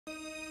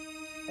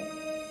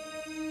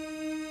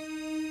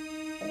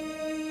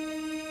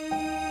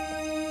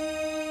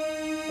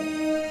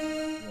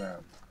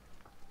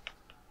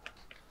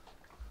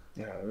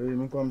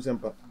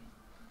Sempa.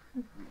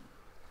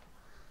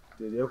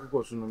 The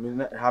Yakuko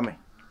no Hammy.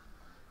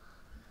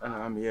 And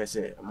I'm here,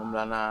 say,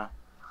 Mamlana,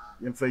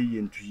 Yemfa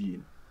and 3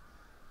 years.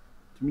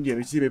 To me,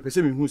 I see a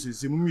person who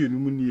says, Mummy and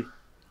Mummy.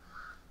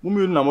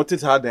 Mummy, no more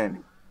hard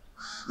then.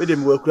 But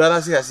them were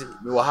clear say,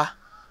 Waha.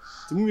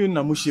 To me,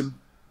 Namushim,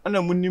 and a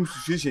Munim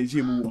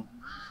situation.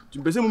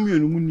 To person Mummy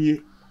and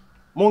Mummy.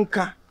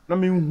 Monka, no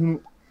mean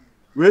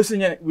we're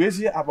seeing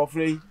about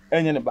free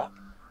and in the back.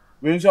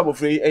 We're about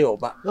free a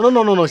back.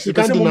 No. She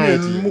can't deny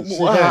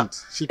it.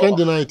 She can't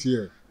deny it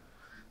here.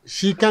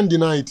 She can't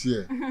deny it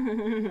here.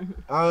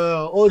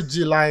 OG,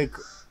 like,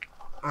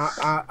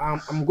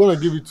 I'm gonna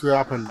give it to her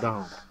up and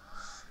down.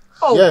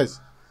 Oh.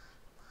 Yes.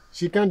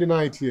 She can't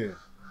deny it here.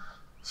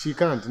 She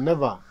can't,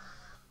 never.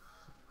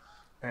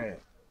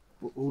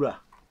 Ura.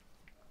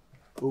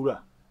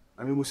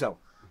 I mean, Musa.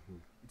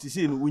 It is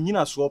in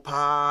Winina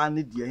Swapa,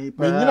 Nidia.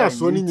 Winina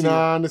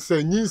Sonina, and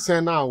say,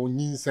 Ninsen now,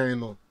 Ninsen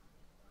no.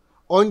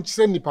 On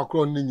send the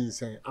Pacron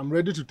Ninsen. I'm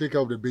ready to take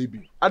care of the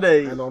baby.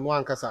 And on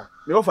one casa.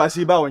 The offer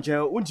see bow and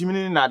chair, won't you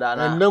mean nada?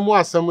 And no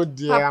more summer,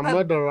 dear. I'm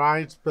not the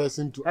right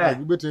person to ask.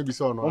 You better be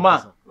so no.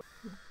 Ma.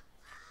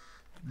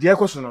 Dear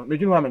question,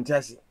 making one and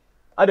Chassis.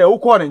 Are they all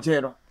corn and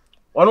chair?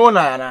 On one,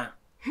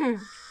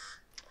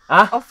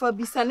 Offer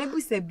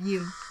Bissanebu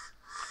Sabium.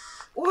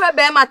 Who have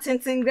been my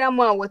tinting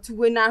grandma what to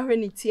win our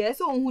honey tears,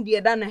 so who dear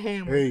done a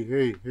ham?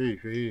 Hey.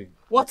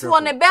 What's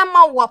one a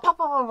bema wa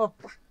papa? Oh,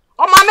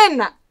 my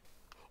men.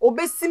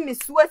 Obesi me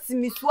sweaty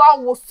me swa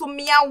wo so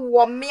mea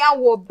wo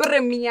bre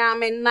mea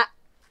menna.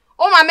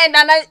 Oh, my men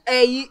dana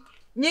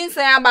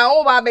nyinsa aba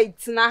o ba be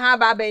tina ha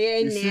ba be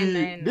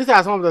ye. These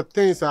are some of the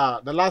things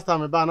the last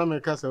time I ba na me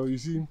kasa you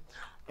see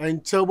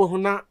and chebo ho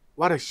na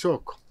what a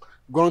shock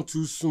gone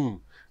too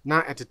soon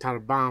na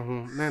etetarban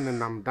ho na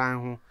nam dan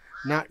ho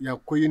na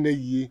yakoye na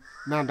yie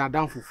na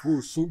dadan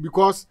fufu soon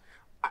because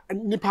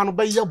nipa no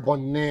be ye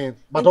bonne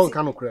but don't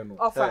kan okre no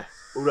offer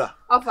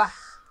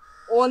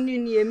oni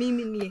ni emi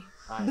ni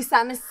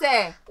bisane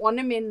se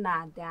woni me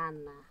na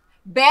dana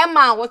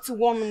bema what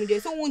one no dey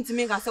so won't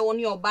make say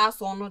woni oba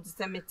so no dey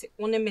semete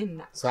woni me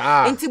na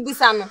enti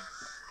bisano.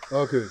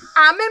 Okay.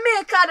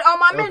 Me card on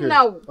my men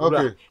now.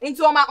 Okay.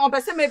 Into my on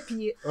person me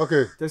pie.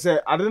 Okay. They say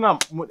I don't know.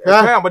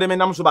 But me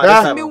nam so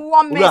ba. Me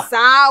want me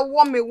sa,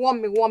 want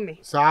me.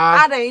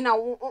 Sa. Ade na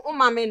o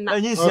ma men na.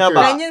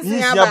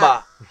 Nyinsia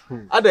ba.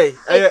 Ade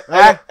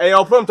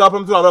your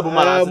problem to arabu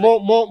mara.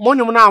 Mo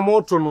nyum na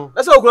amoto no.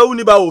 Na say okura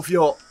wuni ba wo fi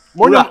ho.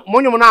 Mo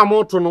nyum na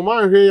amoto no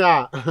mo hwe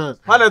ya.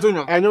 Ha na to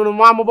nyum. Enyum no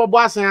mo amobbo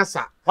asen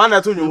asa. Ha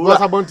na to nyum.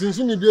 Because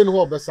abontinsu ni bie no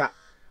ho besa.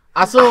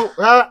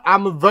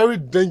 I'm very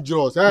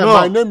dangerous.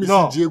 My name is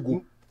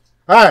Diego.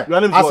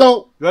 Your name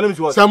is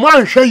what?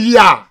 Someone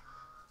here.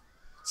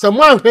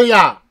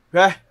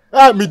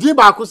 Me di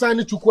ba ko san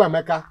ni Chuku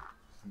Emeka.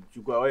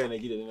 Chuku o ye na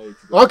gide na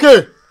Chuku.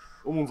 Okay.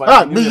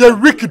 Me ye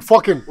wicked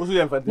fucking.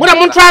 What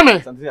am try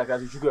me? Something like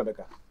Chuku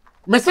Emeka.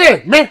 Me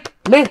say, me,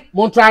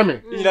 mon try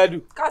me. You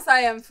do. Kasa I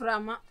am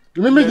frama.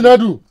 You me na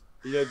do.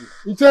 You do.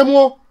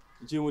 Intemo.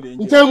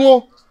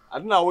 I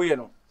don't know where you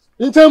know.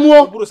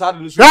 Intemo.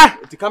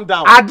 To come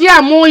down.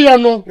 Adia mo ye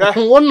no.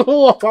 One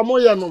no for mo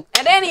ye no.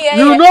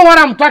 You know what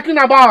I'm talking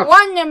about.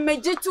 One ye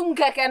mejitum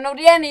keke no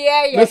de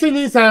ne ye. Me see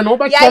ni san no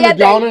be tell me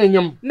down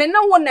anyam. Me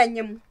no won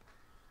anyam.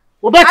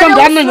 Obeka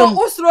down anyam.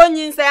 Usro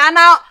nyin say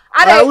ana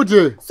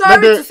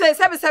sorry to say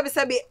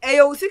sebi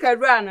eyo sika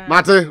dra na.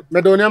 Mate,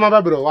 me do niam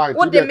babro why?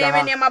 Wo de me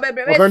niam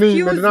babro.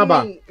 Excuse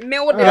me. Me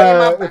wo de niam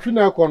babro. Efi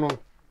na ko no.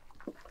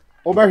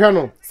 Obehwe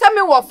no. Se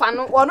me wo fa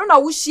no, ono na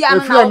wo hia no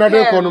na. Efi na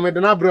de ko no me de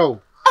na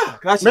bro.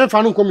 Men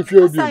fanu come fie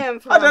obi. I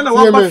don't know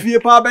what fie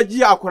pa ba gi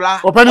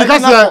akola. Opani ka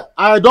say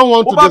I don't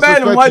want to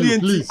disrespect you,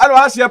 please. I don't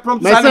have to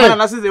prompt sana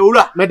na say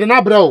ura. Me de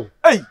na bro.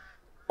 Hey.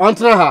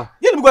 Ontra ha.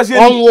 You because you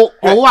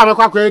owo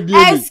amekwa kwa die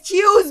ni.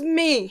 Excuse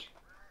me.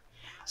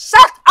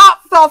 Shut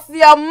up of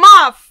your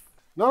mouth.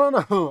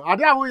 No.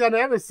 Ade awo ya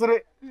na e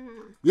sere.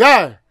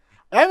 Yeah.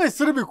 E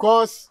sere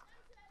because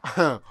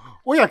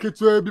wo ya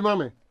ketu ebi ma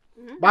me.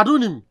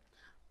 Badunim.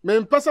 Me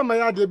mpesa ma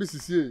ya de bi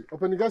sisi.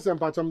 Opani ka say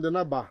mpacham de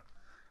na ba.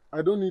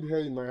 I don't need her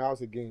in my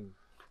house again.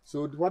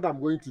 So what I'm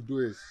going to do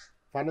is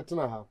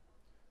Fanatina have.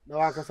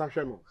 Now I can say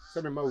no. Say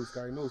me ma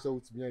uska. I know so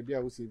it's me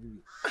idea we say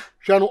be.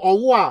 Shano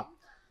owo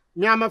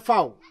me am a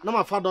foul. Na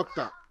ma fa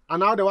doctor. And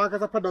now the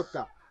workers are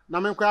doctor. Na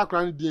me kwa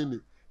akra ni DNA.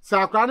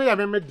 Sa akra ni ya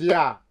me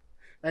dia.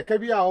 E ka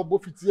bi a obo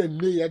fiti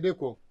enne ye de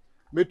ko.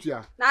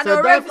 Metua.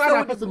 Say be fa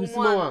na person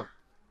misimo wa.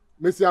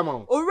 Mesi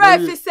ama. Ora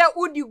fi se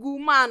udi gu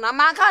man.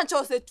 Na kan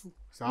cho se tu.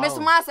 Miss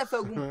Master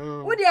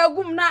Fagum. Would you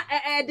go na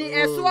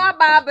the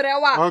swaba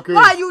brewa?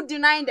 Why are you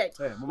denying that?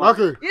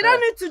 Okay. You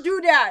don't need to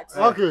do that.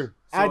 Okay.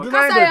 I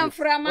deny that.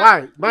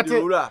 Why? But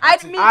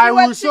I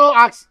will so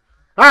ask.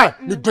 Hey,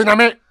 the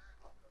dynamic.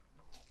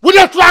 Would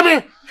you try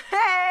me?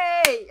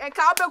 Hey, I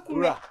can't be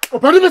cool.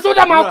 Open me so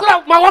that my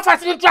wife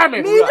has to try me.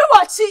 Me do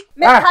what she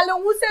me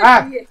Helen who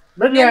said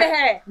maybe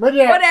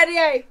what are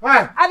they?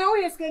 I don't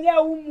want to scare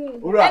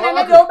you. And I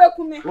go back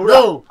to me.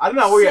 No, I don't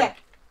know where.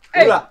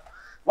 Hey.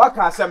 What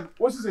can some?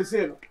 What's he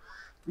say?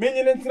 Me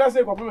ni ntina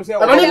say ko me say.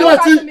 I need to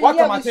what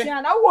am I saying?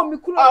 I want me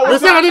kuro. We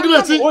say I need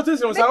to What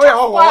is no say we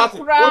ho what?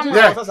 What is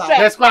no say?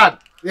 Yeah, squad.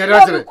 Yeah,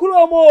 that's it.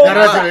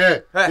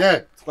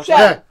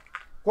 Yeah.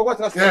 Koko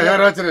trust. Yeah,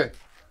 that's it.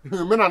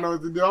 Me na no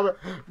the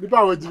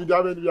nipa we jimi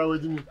da be we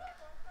jimi.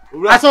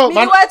 Aso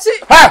man.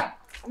 Ha!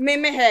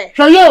 Me here.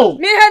 Show you.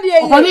 Me here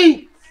dey.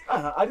 Opani.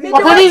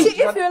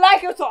 If you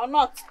like it or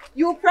not,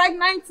 you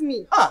pregnant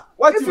me.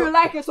 What if you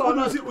like it or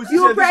not,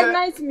 you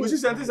pregnant me. We see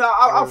sentence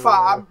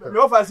afa me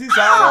offer see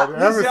sa.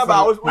 This year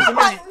ba we see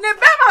me. Ne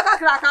be ma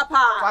kakra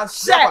pa.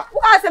 She. Who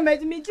has a me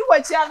di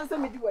wachi anu say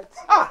me di wachi.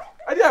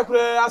 I dey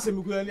akure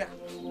asemi kure ni.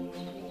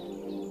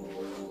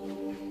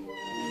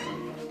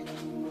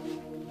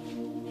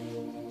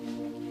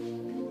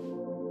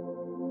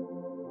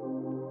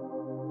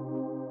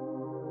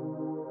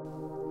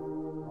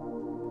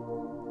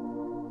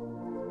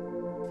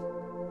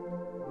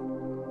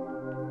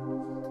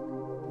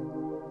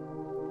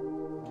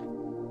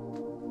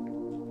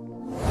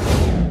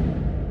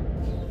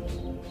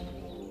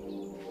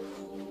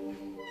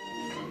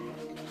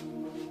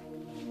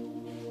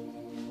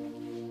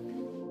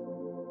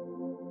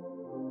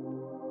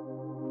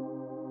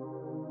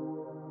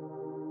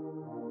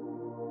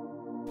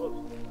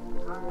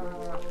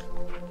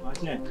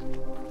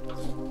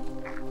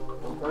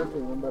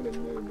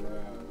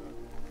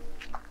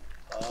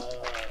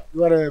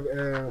 You are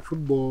a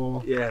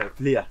football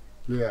player.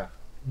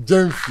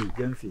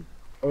 Gemfi.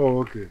 Oh,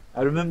 okay.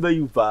 I remember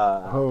you,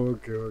 pa. Oh,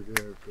 okay.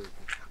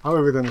 How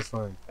everything is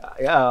fine?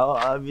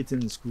 Yeah,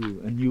 everything is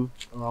cool. And you?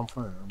 Oh, I'm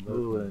fine. I'm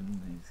very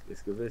fine.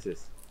 It's good.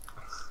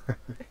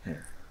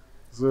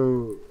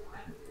 So,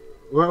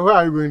 where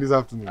are you going this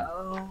afternoon?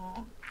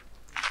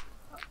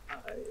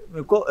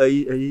 Me call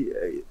baby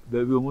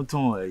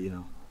Omuton, you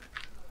know.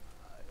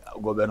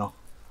 Governor.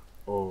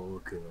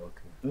 Oh, okay.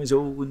 Me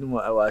so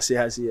I was say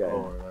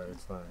oh, right,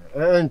 it's fine.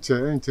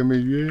 Enche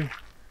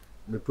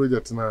me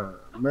project na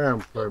me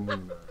employ me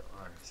na.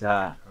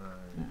 Sir.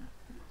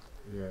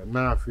 Yeah,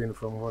 now I feel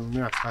from one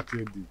me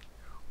started the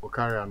o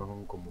carry an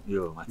home komo.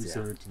 Yo, Matia. You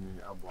say it to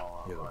me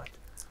about. Yo.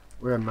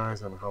 We are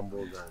nice and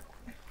humble guy.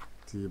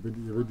 You be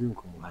doing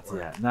komo.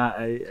 Matia. Na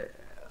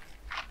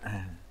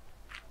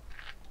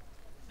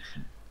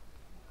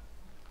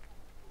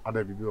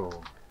Ada bibi o.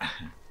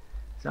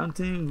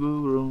 Something go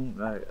wrong.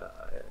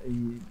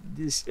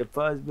 This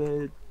past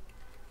by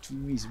 2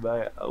 weeks,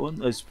 but I want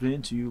to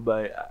explain to you,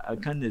 but I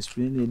can't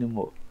explain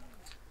anymore.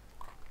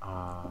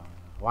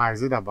 Why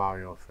is it about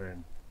your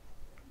friend?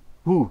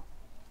 Who?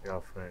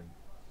 Your friend.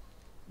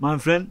 My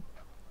friend?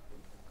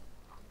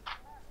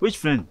 Which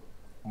friend?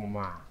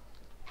 Mama.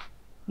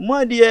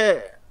 Mama,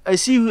 dear, I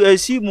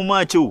see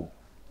Mama too.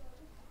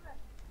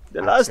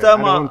 The last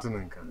time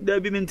there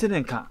be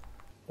maintaining car.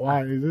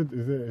 Why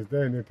is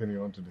there anything you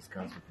want to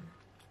discuss with me?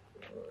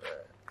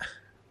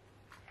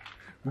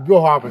 You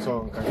go have a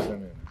song,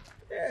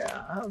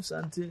 yeah, I have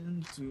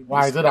something to.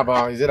 Why is it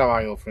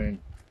about your friend?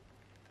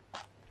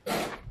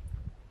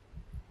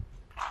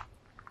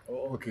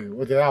 Oh, okay,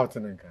 what are you out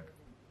in?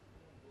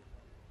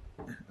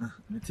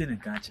 Maintaining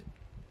catch.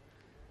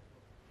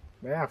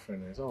 My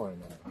friend is all I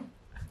know.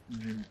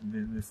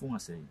 Me phone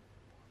say.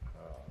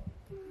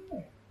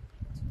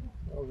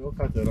 Oh,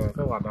 catch it on.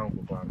 Come down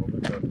for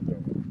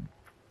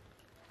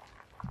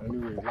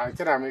anyway,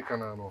 like I make an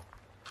know.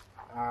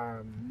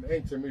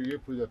 Ain't me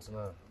project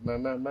now.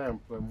 My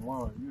employ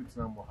more youth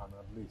number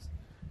at least.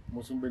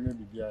 Most be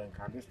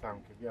behind this time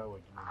can be our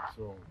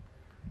so.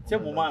 Tell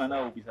Mama and I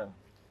will be there.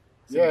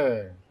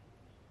 Yeah.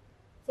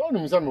 So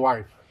I'm my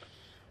wife.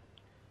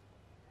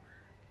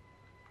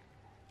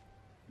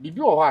 Did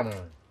you want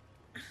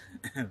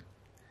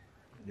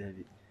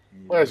David.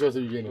 Where is you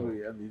again? Oh,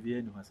 yeah,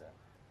 baby,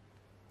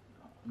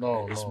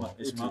 no. It's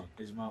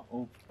my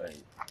own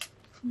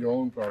your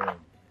own problem.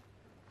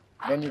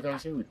 Then you can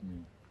share with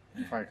me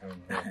if I can.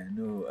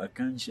 No, I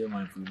can't share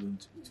my problem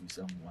to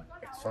someone.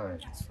 It's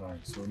fine.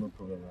 So no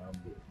problem.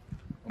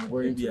 I'm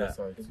going to the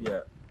side.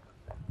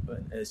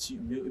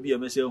 Maybe I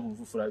may say home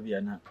for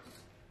Fabiana.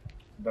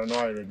 Then no,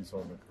 I already saw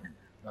it.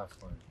 That's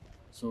fine.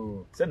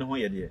 So send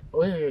her dear.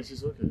 Oh yeah,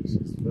 she's okay.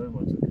 She's very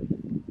much okay.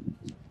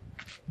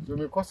 So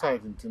me cause I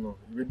didn't know.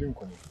 We didn't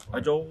come. I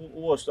just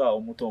was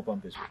our motor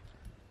pampers.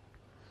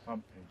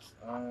 No.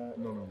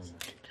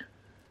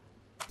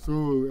 So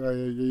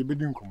you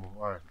didn't come.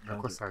 All right.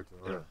 Me cause I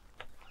did.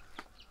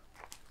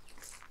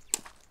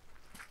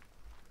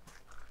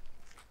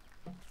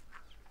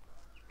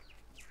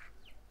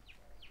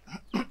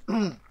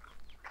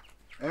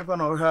 Efa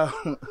no ha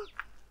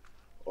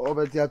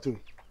obetiato.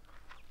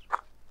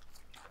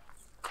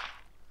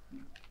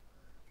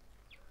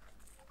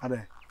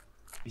 Ade.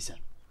 Bisa.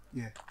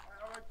 Yeah.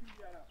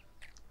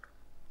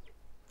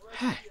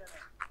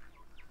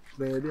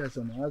 Baby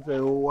asama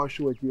asa o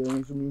washo ati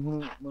enso mi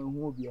hu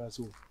obi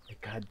aso.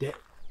 Eka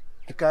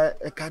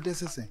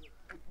sese.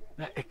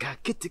 Na eka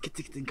kiti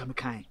nka me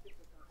kan.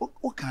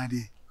 O kan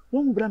de.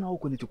 Won bra na wo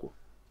konetiko.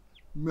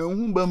 Me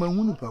hu ba ma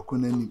hu ni pa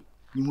konani.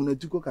 Ni hu na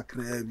tiko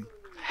kakra bi.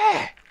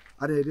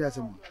 Ade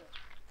asama.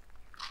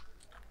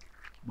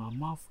 My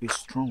mouth is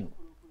strong.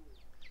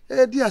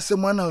 Dear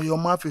someone, your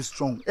mouth is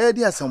strong.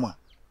 Dear someone.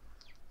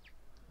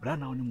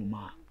 Brana only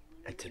mama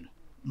eteno.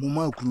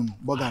 Mama kunu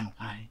bogan.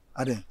 Aye.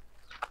 Aden.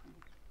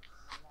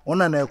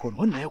 Ona na ekono.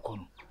 Ona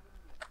ekono.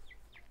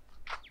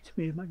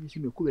 Me imagine see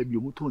me ko be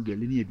omuto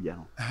gele ni ebia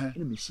no.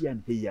 Ina me hia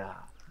ne ya.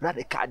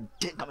 Brother ka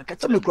den ka me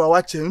ka me kura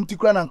wa che nti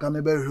kura na nka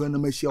me be hwe na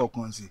me hia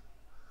okonse.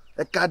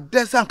 E ka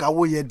desa nka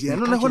wo ye de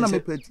no na ho na me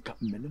peti ka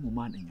me le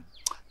mama na nyam.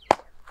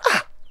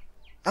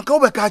 Anka wo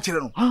be ka kire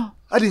no.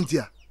 Aden ti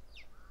a.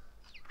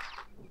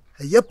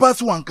 E ye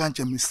pass wan kan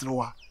che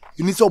misrewa.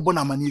 Ini se obo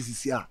na mani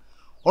sisi a.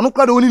 Ono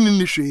kura de oni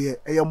ni hwe ye.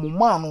 E ye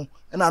mama no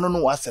na ano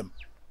no wasem.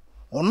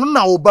 Ono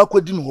na wo ba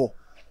kwadi no ho.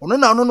 Ono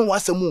na ano no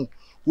wasem o.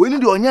 We ni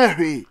de onya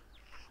hwe.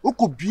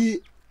 Uko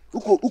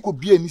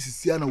bie ni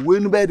sisi na we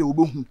nu be de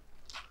obehu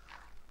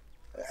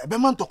ebe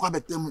man to kwa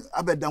betem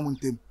abedam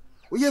ntem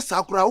oye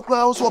sakura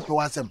okura wo so pe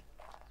wasem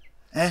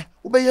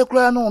wo be ye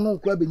kura no no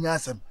kura benya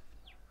asem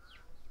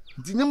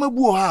nti nyama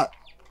bu ha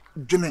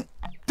dwene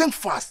think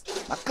fast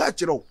aka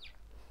kiro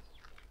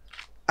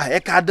e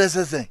ka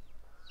desese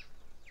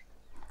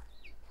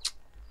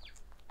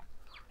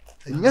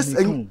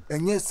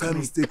enye some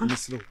mistake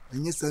misro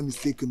enye some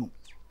mistake no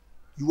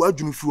you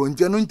adwene furu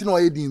nje no nti na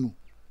oye din no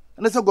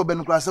na se go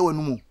ben kura se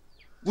wanu mu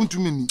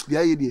untumi ni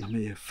bia ye de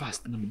me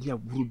fast na me dia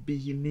buru be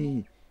yi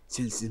ni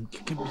sensen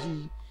keke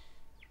bi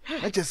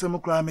na che se mo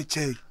kura me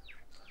che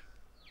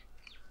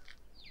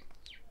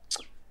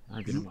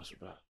adwene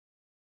masubra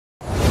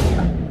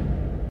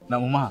na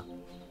mama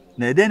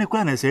na ede ne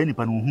kura na se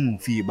nipa no hu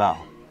fi ba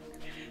ho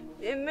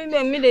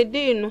me de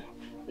din no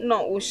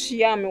no o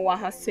hia me wa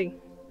ha sei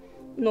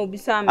no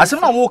bisa me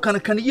asem na wo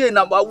kan ye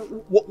na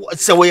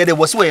se wo ye de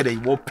wo se wo ye de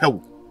wo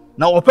pew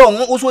na ope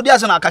wo so di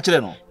ase na aka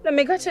kire no na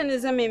me ka che ne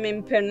ze me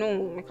mpe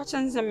no me ka che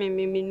ne ze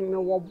me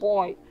wo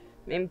boy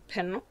me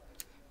mpe no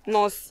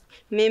no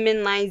me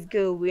nice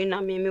girl we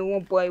na me wo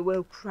boy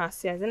we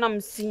cross as na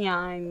me see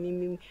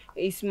me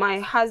is my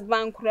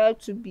husband crowd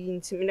to be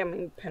intimate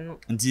me mpe no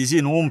nti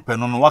isi no wo mpe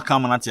no waka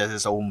ma na tie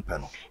ase wo mpe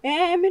no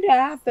me I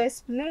have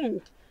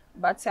explained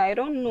but I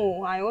don't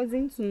know I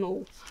wasn't to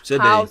know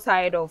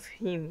outside of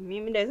him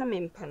me there's a me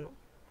mpe no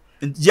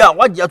yeah,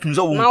 what you to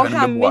so now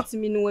can meet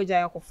me no way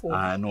yakofo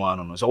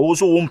no so wo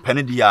so wo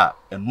mpene dia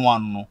eno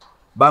ano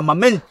ba ma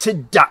mente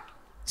da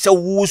se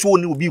wo so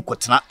ni obi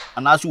kwotena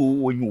ana so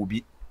wo nyi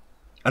obi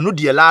eno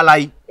dia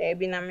lalai e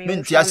bi na me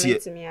mente ase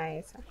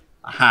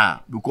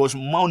aha because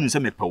ma onu se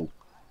me pawo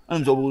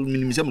am so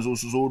minim se me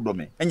so do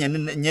me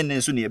enye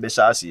ne so ne be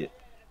sha ase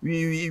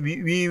we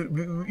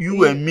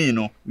you and me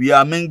no we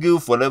are mingle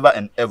forever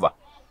and ever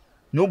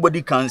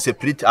nobody can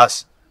separate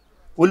us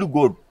only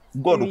God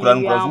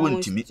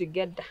won't me.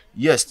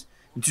 Yes.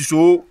 It is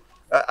so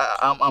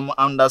I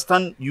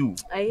understand you.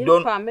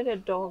 Don't permit a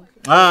dog.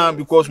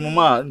 Because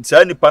mama,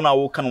 say ni pa na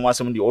wo kan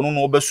wasem de ono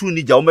no obesu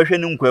ni ja wo behwe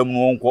ni nkwam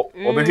no nko.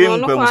 Obehwe ni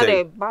nkwam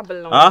say.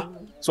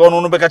 So ono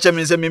no beka che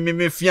me say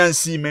me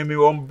fiancé me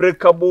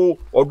unbreakable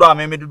odo a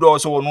me do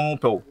so ono no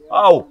pew.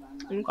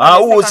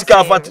 Wo sika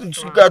afat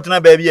sika tena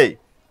ba bia.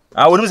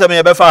 Woni say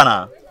me be fa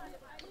na.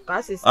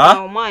 Kasi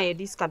sa o mai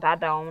diska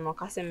dada o no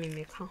kase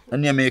me ka.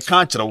 Ene me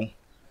ka kire wo.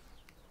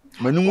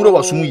 Manumuro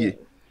wasumuye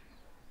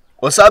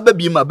osaba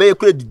bi ma be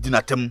kura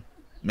didinatem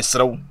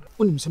mesrew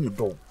onim se me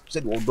do se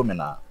de odo me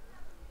na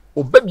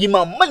obabi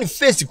ma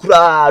manifest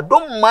kura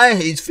don't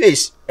mind his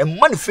face and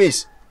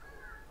manifest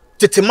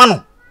tetema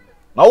no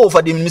na wo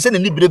fa de me se ne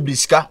ni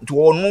brebriska to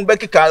ono be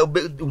keka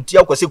uti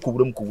akwase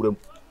kowuram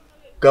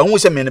ka hu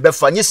se me ne be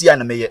fa nyesi ya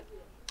na meye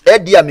e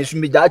dia me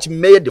sumi ja achi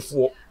meye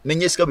defo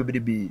menye sika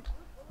beberebi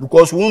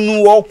because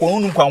wonu wo ko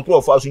wonu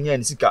kwankro fa so nya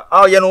ni sika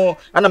ye no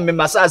ana me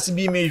masase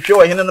bi me hwe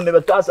wo hene no me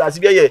beto asase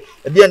bi ye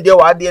de ende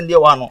wa de ende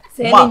wa no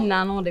ma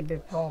na no de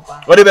bepe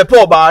oba wo de bepe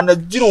oba na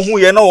gino hu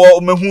ye na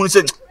wo mehu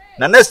se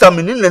na next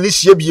time ni na ni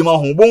hie bi ma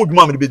ho bo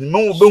dwuma me be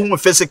me hu me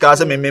physical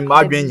se me ma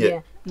adwen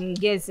ye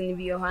yes ni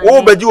bi yo ha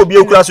wo be ji obi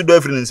ekura so do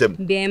afri nsem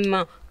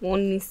bema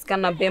woni sika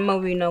na bema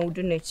we na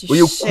wudu na chi wo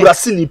ekura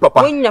se ni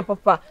papa wonya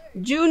papa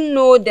do you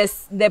know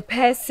the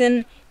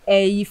person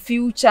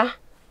future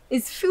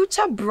is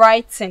future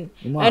brighten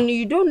and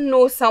you don't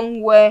know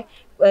somewhere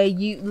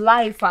you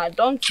life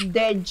don't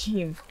dare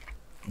him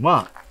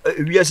ma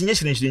we are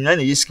senior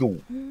na yeska wo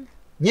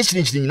nye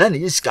senior na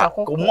yeska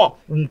komo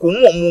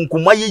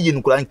nkomo yeyi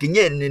nkura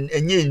nkenye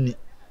enye ni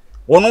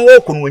wono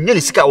wo ko no enye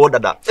ni sika wo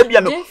dada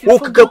ebia me wo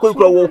keka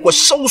kwekura wo ko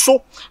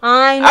shawso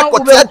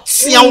akota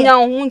tian nya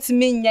ho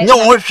ntimi nya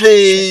ho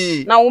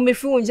hwe na wo me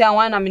fi unja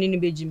wan na me ni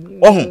bejimi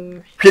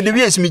hwe de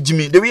wies me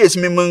jimi de wies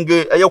me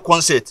mange aye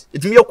concert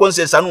etimi ye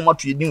concert anu ma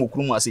to yedin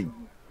okurum ase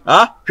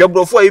hwe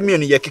brofo aye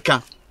mienu ye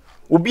keka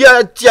obi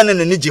a tia ne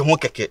ne je ho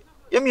keke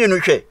ye mienu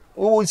hwe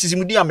wo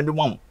sisimudi amede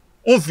mo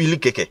unfili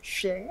keke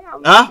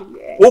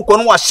wo ko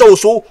no wa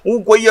shawso wo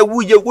ko ye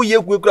wuye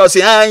kwekura se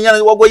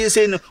nya wo go ye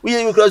se no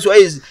wuye kwekura so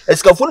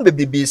eskafo no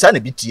bebe sa na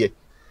bitie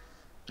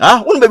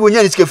wo no bebe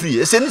onya ni sika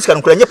free se ni sika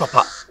no kura nye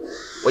papa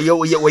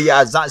wo ye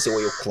azanse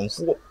wo ye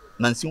kromfo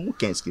Nancy who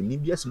can skin me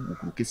be as who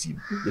could see.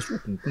 Yes, who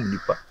can come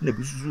nipa.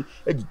 Never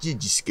a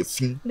jisk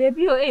fin. There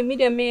be a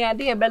medium me a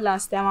dear bell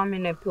last time I'm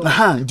in a pill.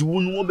 Aha, you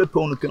won't know the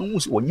pound can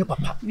use on your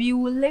papa. We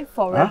will live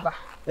forever.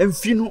 And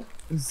Fino,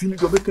 Fino,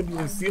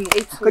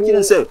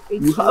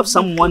 you have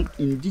someone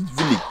in this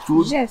village.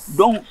 So yes.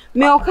 Don't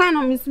me all kind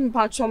of missing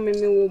patch on me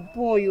will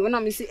bore you. When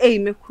I say, hey,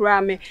 me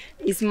cry me,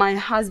 it's my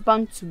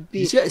husband to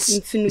be.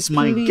 Yes, it's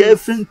my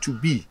girlfriend to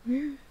be.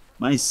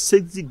 My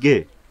sexy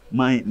girl.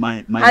 My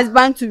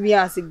husband to be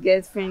as a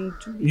girlfriend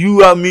to be.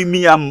 You are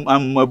me,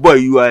 I'm a boy,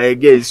 you are a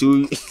girl,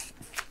 so